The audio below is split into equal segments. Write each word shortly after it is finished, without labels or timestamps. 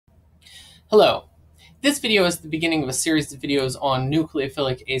Hello. This video is the beginning of a series of videos on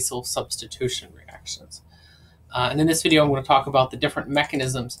nucleophilic acyl substitution reactions. And in this video, I'm going to talk about the different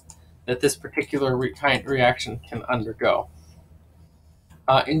mechanisms that this particular reaction can undergo.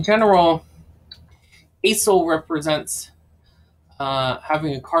 In general, acyl represents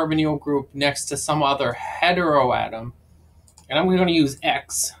having a carbonyl group next to some other heteroatom. And I'm going to use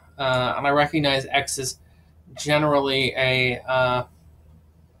X. And I recognize X is generally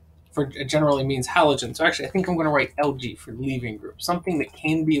generally means halogen. So actually, I think I'm going to write Lg for leaving group, something that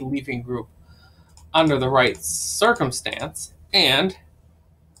can be a leaving group under the right circumstance. And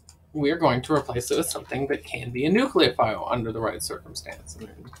we're going to replace it with something that can be a nucleophile under the right circumstance.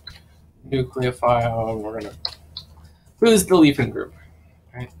 Nucleophile, we're going to lose the leaving group,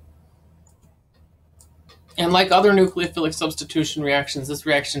 right? And like other nucleophilic substitution reactions, this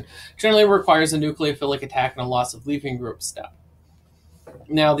reaction generally requires a nucleophilic attack and a loss of leaving group step.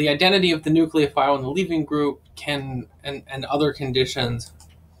 Now, the identity of the nucleophile in the leaving group can, and other conditions,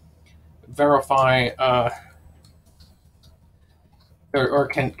 verify or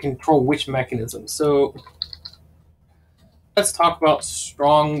can control which mechanism. So let's talk about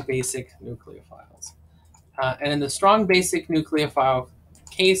strong basic nucleophiles. And in the strong basic nucleophile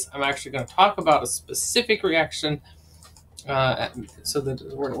case, I'm actually going to talk about a specific reaction so that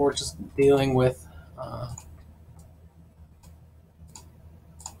we're just dealing with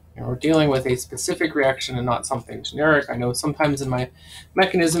we're dealing with a specific reaction and not something generic. I know sometimes in my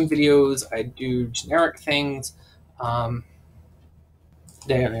mechanism videos I do generic things.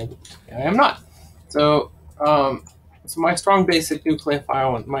 Today I am not. So my strong basic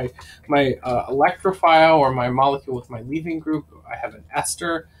nucleophile and my electrophile, or my molecule with my leaving group, I have an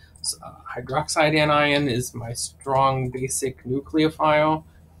ester. So, hydroxide anion is my strong basic nucleophile.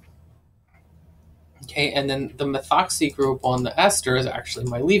 Okay, and then the methoxy group on the ester is actually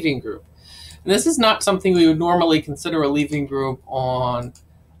my leaving group. And this is not something we would normally consider a leaving group on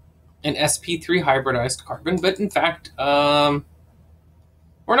an sp3 hybridized carbon, but in fact, we're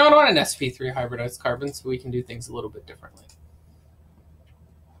not on an sp3 hybridized carbon, so we can do things a little bit differently.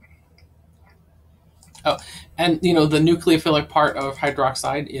 Oh, and the nucleophilic part of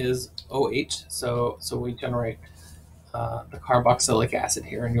hydroxide is OH, so we generate the carboxylic acid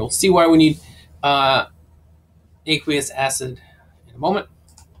here, and you'll see why we need aqueous acid in a moment.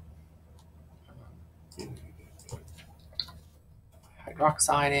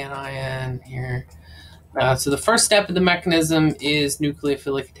 Hydroxide anion here. So the first step of the mechanism is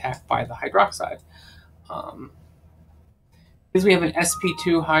nucleophilic attack by the hydroxide. Because we have an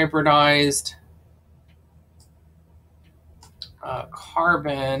sp2 hybridized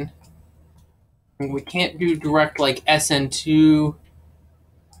carbon, we can't do direct like SN2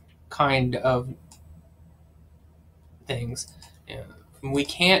 kind of things. We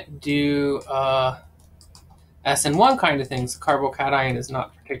can't do SN1 kind of things. The carbocation is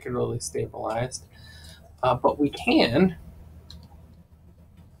not particularly stabilized. But we can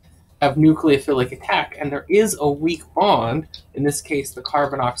have nucleophilic attack, and there is a weak bond, in this case the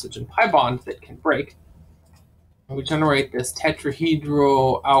carbon-oxygen pi bond, that can break. And we generate this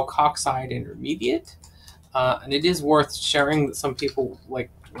tetrahedral alkoxide intermediate. And it is worth sharing that some people like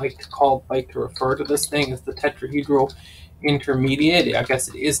to refer to this thing as the tetrahedral intermediate. I guess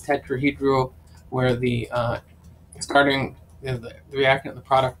it is tetrahedral, where the the reactant and the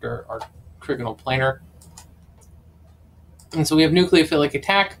product are trigonal planar. And so we have nucleophilic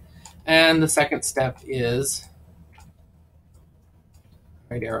attack, and the second step is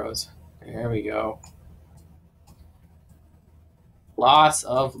right arrows. There we go. Loss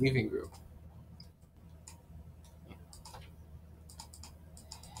of leaving group.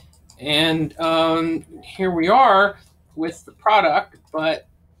 And here we are with the product, but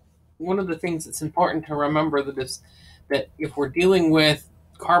one of the things that's important to remember that if we're dealing with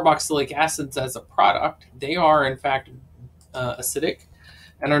carboxylic acids as a product, they are in fact acidic,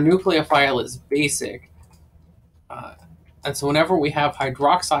 and our nucleophile is basic. And so whenever we have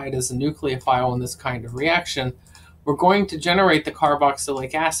hydroxide as a nucleophile in this kind of reaction, we're going to generate the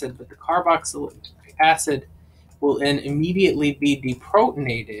carboxylic acid, but the carboxylic acid will then immediately be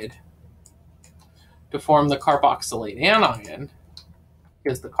deprotonated to form the carboxylate anion,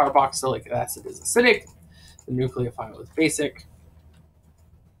 because the carboxylic acid is acidic, the nucleophile is basic.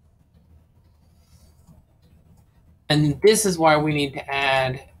 And this is why we need to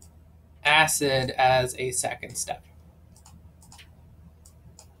add acid as a second step.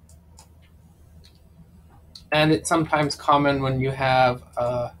 And it's sometimes common when you have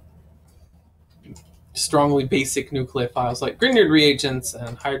strongly basic nucleophiles like Grignard reagents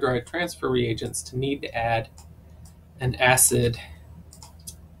and hydride transfer reagents to need to add an acid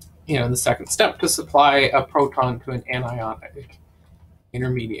the second step to supply a proton to an anionic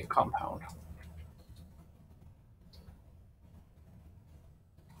intermediate compound.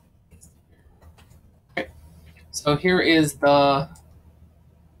 Okay. So here is the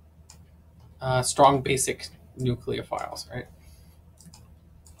strong basic nucleophiles, right?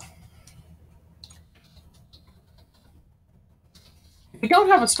 If we don't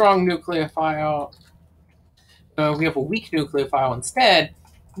have a strong nucleophile, we have a weak nucleophile instead,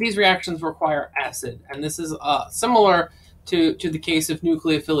 these reactions require acid. And this is similar to the case of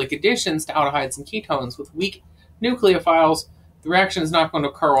nucleophilic additions to aldehydes and ketones. With weak nucleophiles, the reaction is not going to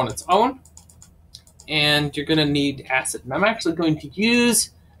occur on its own, and you're going to need acid. And I'm actually going to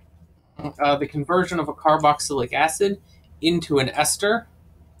use the conversion of a carboxylic acid into an ester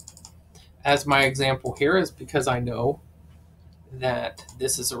as my example here, is because I know that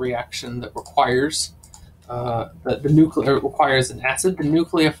this is a reaction that requires the nuclear requires an acid. The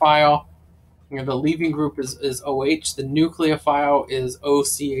nucleophile, the leaving group is OH. The nucleophile is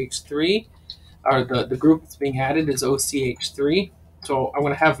OCH3, or the group that's being added is OCH3. So I'm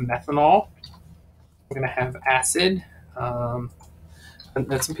going to have methanol. I'm going to have acid.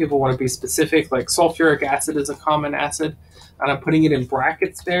 And some people want to be specific, like sulfuric acid is a common acid, and I'm putting it in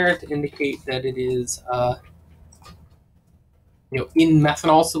brackets there to indicate that it is in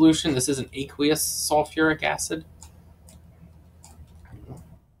methanol solution. This is an aqueous sulfuric acid.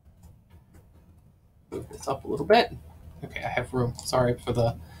 Move this up a little bit. Okay, I have room. Sorry for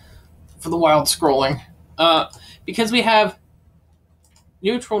the wild scrolling. Because we have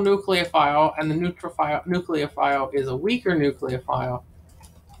neutral nucleophile, and the nucleophile is a weaker nucleophile,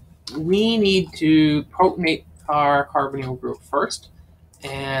 we need to protonate our carbonyl group first.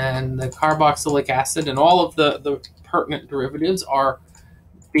 And the carboxylic acid and all of the pertinent derivatives are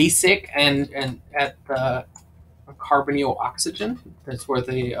basic and at the carbonyl oxygen. That's where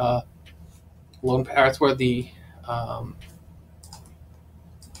the lone pair. That's where the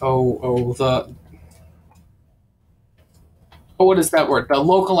what is that word? The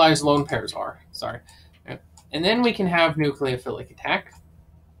localized lone pairs are. Sorry. And then we can have nucleophilic attack.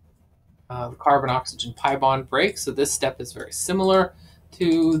 The carbon-oxygen pi bond breaks. So this step is very similar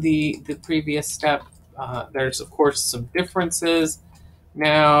to the previous step. There's, of course, some differences.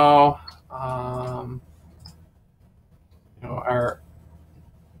 Now, our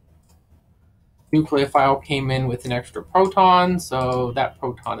nucleophile came in with an extra proton, so that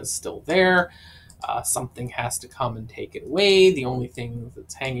proton is still there. Something has to come and take it away. The only thing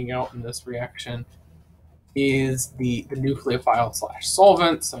that's hanging out in this reaction is the nucleophile /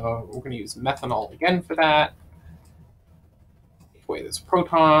 solvent, so we're going to use methanol again for that. Take away this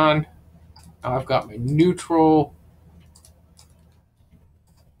proton. Now I've got my neutral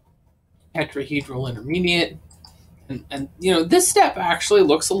tetrahedral intermediate. And this step actually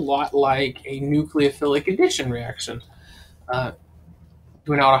looks a lot like a nucleophilic addition reaction to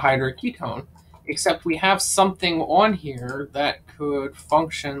an aldehyde or a ketone, except we have something on here that could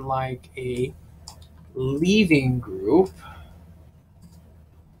function like a leaving group.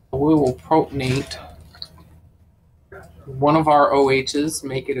 We will protonate one of our OHs,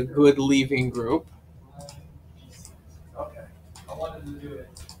 make it a good leaving group. Okay, I wanted to do it.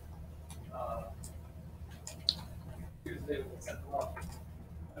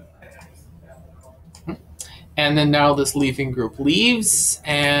 And then now this leaving group leaves,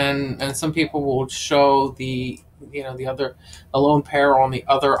 and some people will show the lone pair on the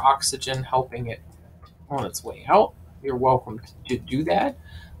other oxygen helping it on its way out. You're welcome to do that.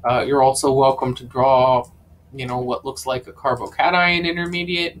 You're also welcome to draw, what looks like a carbocation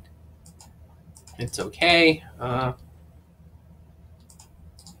intermediate. It's okay.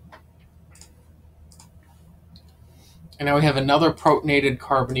 And now we have another protonated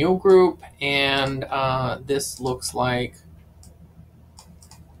carbonyl group, and this looks like,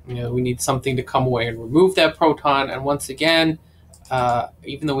 we need something to come away and remove that proton. And once again,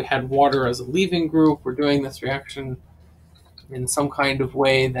 even though we had water as a leaving group, we're doing this reaction in some kind of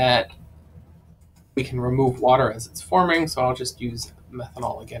way that we can remove water as it's forming. So I'll just use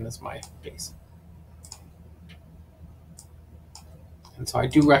methanol again as my base. And so I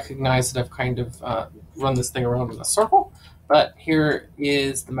do recognize that I've kind of run this thing around in a circle, but here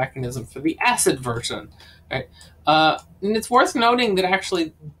is the mechanism for the acid version. Right? And it's worth noting that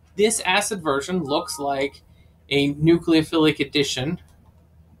actually this acid version looks like a nucleophilic addition,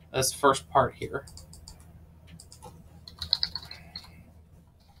 this first part here.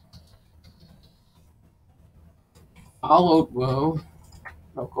 Followed,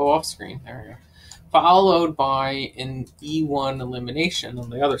 I'll go off screen, there we go. Followed by an E1 elimination on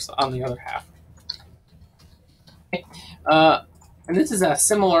the other half. Okay. And this is a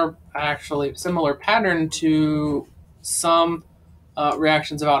similar pattern to some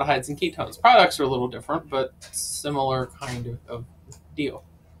reactions of aldehydes and ketones. Products are a little different, but similar kind of deal.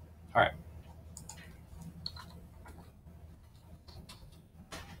 All right.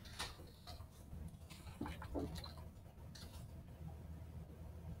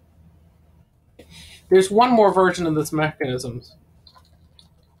 There's one more version of this mechanism.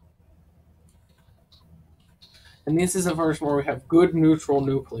 And this is a version where we have good neutral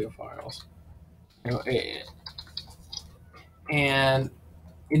nucleophiles. And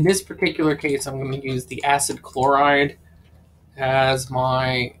in this particular case, I'm going to use the acid chloride as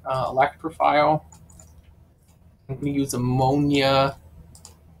my electrophile. I'm going to use ammonia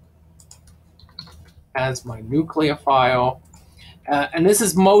as my nucleophile. And this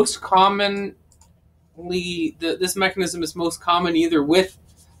is most commonly, this mechanism is most common either with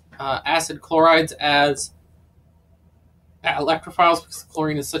acid chlorides as electrophiles, because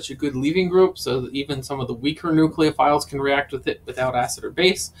chlorine is such a good leaving group, so that even some of the weaker nucleophiles can react with it without acid or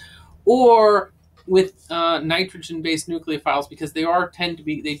base, or with nitrogen-based nucleophiles, because they do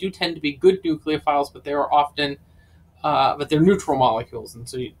tend to be good nucleophiles, but they are often but they're neutral molecules, and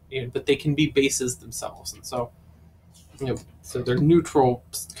so but they can be bases themselves, and so so they're neutral,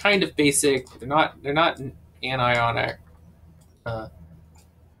 kind of basic. They're not anionic.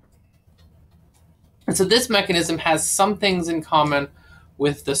 And so this mechanism has some things in common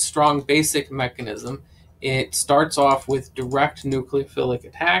with the strong basic mechanism. It starts off with direct nucleophilic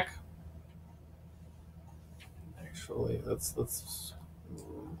attack. Actually, let's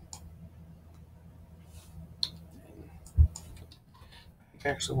I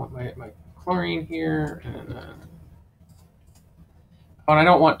actually want my chlorine here, and oh, and I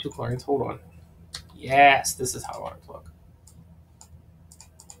don't want two chlorines. Hold on. Yes, this is how I want it to look.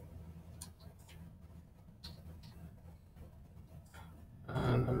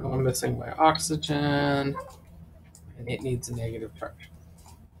 And I'm missing my oxygen, and it needs a negative charge.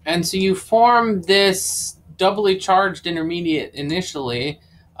 And so you form this doubly charged intermediate initially,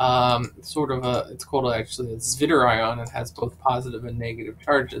 sort of it's called actually a zwitterion. It has both positive and negative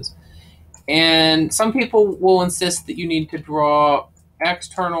charges. And some people will insist that you need to draw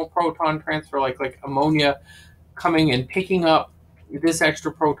external proton transfer, like ammonia coming and picking up this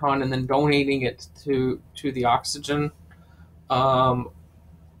extra proton and then donating it to the oxygen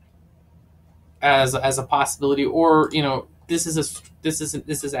as a possibility, or this is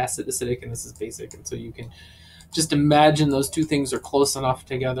acid acidic and this is basic, and so you can just imagine those two things are close enough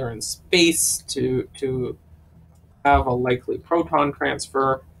together in space to have a likely proton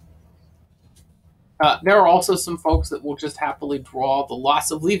transfer. There are also some folks that will just happily draw the loss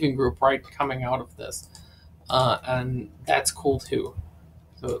of leaving group right coming out of this, and that's cool too.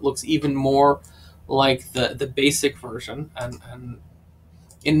 So it looks even more like the basic version, and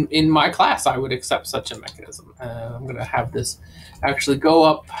in my class I would accept such a mechanism. I'm going to have this actually go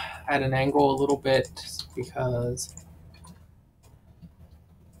up at an angle a little bit because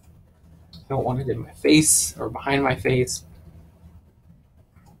I don't want it in my face or behind my face.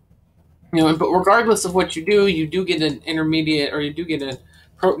 But regardless of what you do get an intermediate, or you do get a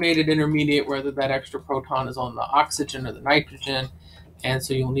protonated intermediate, whether that extra proton is on the oxygen or the nitrogen, and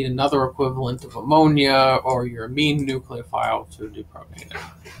so you'll need another equivalent of ammonia or your amine nucleophile to deprotonate it.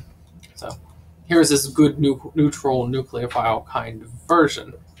 So here's this good neutral nucleophile kind of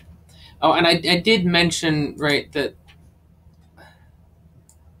version. Oh, and I did mention, right, that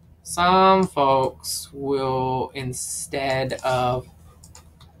some folks will, instead of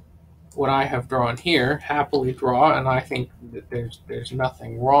what I have drawn here, happily draw, and I think that there's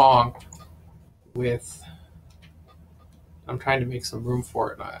nothing wrong with. I'm trying to make some room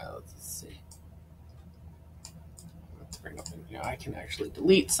for it. Let's see. Let's bring up. I can actually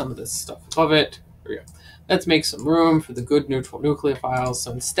delete some of this stuff above it. There we go. Let's make some room for the good neutral nucleophiles.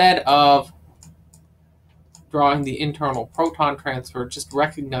 So instead of drawing the internal proton transfer, just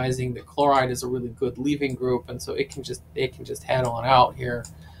recognizing that chloride is a really good leaving group, and so it can just head on out here.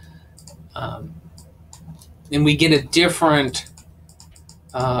 And we get a different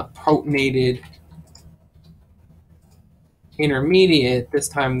protonated intermediate. This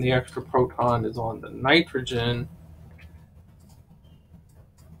time the extra proton is on the nitrogen.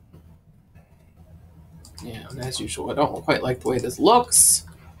 Yeah, and as usual, I don't quite like the way this looks.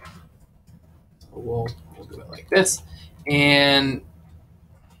 So we'll do it like this. And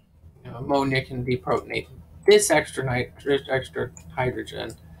ammonia can deprotonate this extra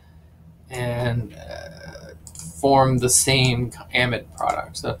hydrogen and form the same amide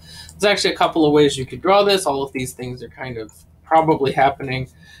product. So there's actually a couple of ways you could draw this. All of these things are kind of probably happening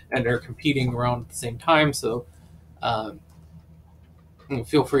and are competing around at the same time. So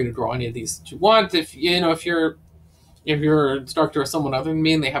feel free to draw any of these that you want. If if your instructor is someone other than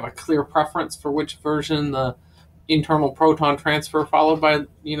me and they have a clear preference for which version, the internal proton transfer followed by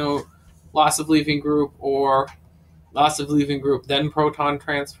loss of leaving group, or loss of leaving group then proton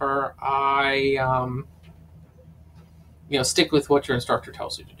transfer, I stick with what your instructor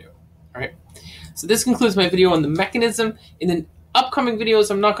tells you to do. All right. So this concludes my video on the mechanism. In the upcoming videos,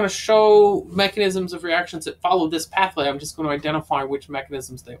 I'm not going to show mechanisms of reactions that follow this pathway. I'm just going to identify which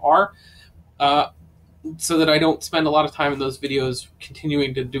mechanisms they are, so that I don't spend a lot of time in those videos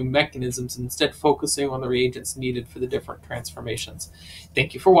continuing to do mechanisms, instead focusing on the reagents needed for the different transformations.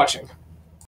 Thank you for watching.